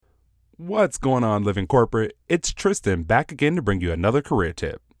What's going on, Living Corporate? It's Tristan back again to bring you another career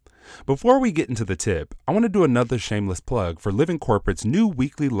tip. Before we get into the tip, I want to do another shameless plug for Living Corporate's new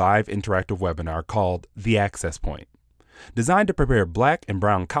weekly live interactive webinar called The Access Point, designed to prepare Black and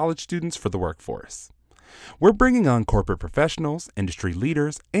Brown college students for the workforce. We're bringing on corporate professionals, industry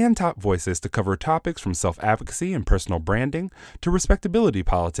leaders, and top voices to cover topics from self-advocacy and personal branding to respectability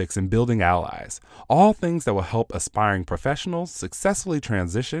politics and building allies, all things that will help aspiring professionals successfully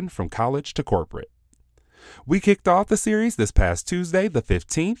transition from college to corporate. We kicked off the series this past Tuesday, the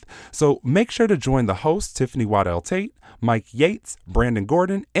 15th, so make sure to join the hosts Tiffany Waddell-Tate, Mike Yates, Brandon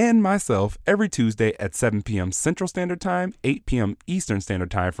Gordon, and myself every Tuesday at 7 p.m. Central Standard Time, 8 p.m. Eastern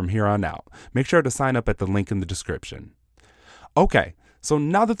Standard Time from here on out. Make sure to sign up at the link in the description. Okay, so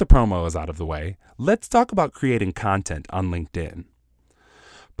now that the promo is out of the way, let's talk about creating content on LinkedIn.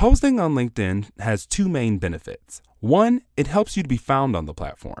 Posting on LinkedIn has two main benefits. One, it helps you to be found on the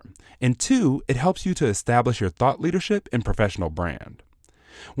platform. And two, it helps you to establish your thought leadership and professional brand.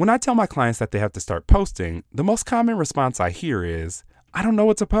 When I tell my clients that they have to start posting, the most common response I hear is, I don't know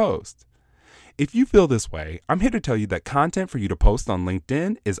what to post. If you feel this way, I'm here to tell you that content for you to post on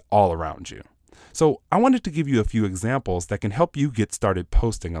LinkedIn is all around you. So I wanted to give you a few examples that can help you get started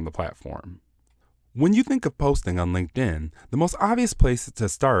posting on the platform. When you think of posting on LinkedIn, the most obvious places to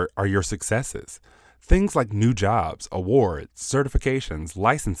start are your successes. Things like new jobs, awards, certifications,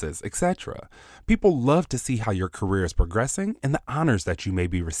 licenses, etc. People love to see how your career is progressing and the honors that you may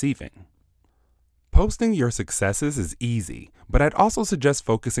be receiving. Posting your successes is easy, but I'd also suggest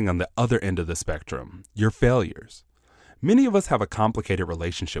focusing on the other end of the spectrum, your failures. Many of us have a complicated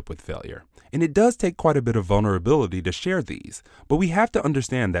relationship with failure, and it does take quite a bit of vulnerability to share these, but we have to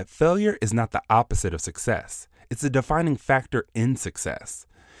understand that failure is not the opposite of success. It's a defining factor in success.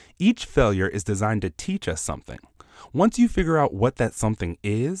 Each failure is designed to teach us something. Once you figure out what that something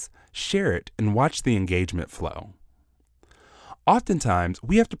is, share it and watch the engagement flow. Oftentimes,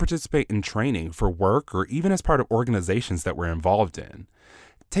 we have to participate in training for work or even as part of organizations that we're involved in.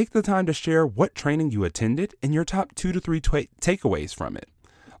 Take the time to share what training you attended and your top 2 to 3 takeaways from it.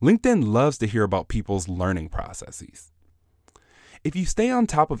 LinkedIn loves to hear about people's learning processes. If you stay on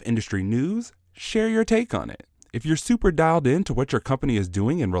top of industry news, share your take on it. If you're super dialed into what your company is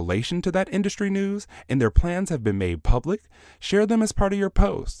doing in relation to that industry news and their plans have been made public, share them as part of your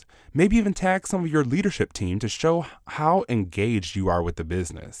post. Maybe even tag some of your leadership team to show how engaged you are with the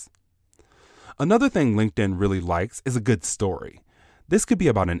business. Another thing LinkedIn really likes is a good story. This could be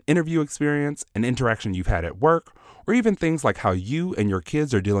about an interview experience, an interaction you've had at work, or even things like how you and your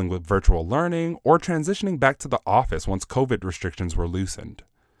kids are dealing with virtual learning or transitioning back to the office once COVID restrictions were loosened.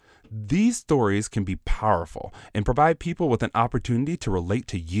 These stories can be powerful and provide people with an opportunity to relate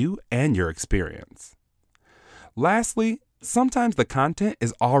to you and your experience. Lastly, sometimes the content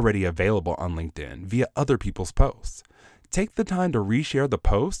is already available on LinkedIn via other people's posts. Take the time to reshare the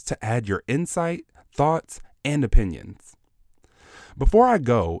post to add your insight, thoughts, and opinions. Before I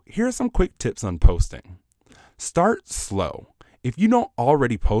go, here are some quick tips on posting. Start slow. If you don't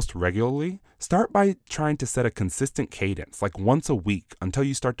already post regularly, start by trying to set a consistent cadence, like once a week, until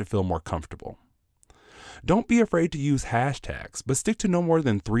you start to feel more comfortable. Don't be afraid to use hashtags, but stick to no more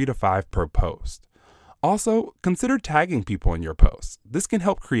than 3 to 5 per post. Also, consider tagging people in your posts. This can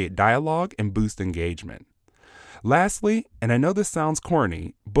help create dialogue and boost engagement. Lastly, and I know this sounds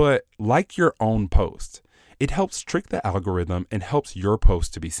corny, but like your own post. It helps trick the algorithm and helps your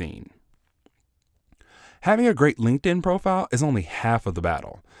post to be seen. Having a great LinkedIn profile is only half of the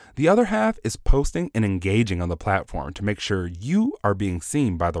battle. The other half is posting and engaging on the platform to make sure you are being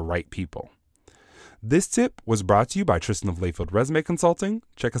seen by the right people. This tip was brought to you by Tristan of Layfield Resume Consulting.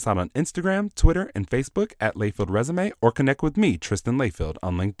 Check us out on Instagram, Twitter, and Facebook at Layfield Resume, or connect with me, Tristan Layfield,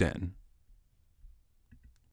 on LinkedIn.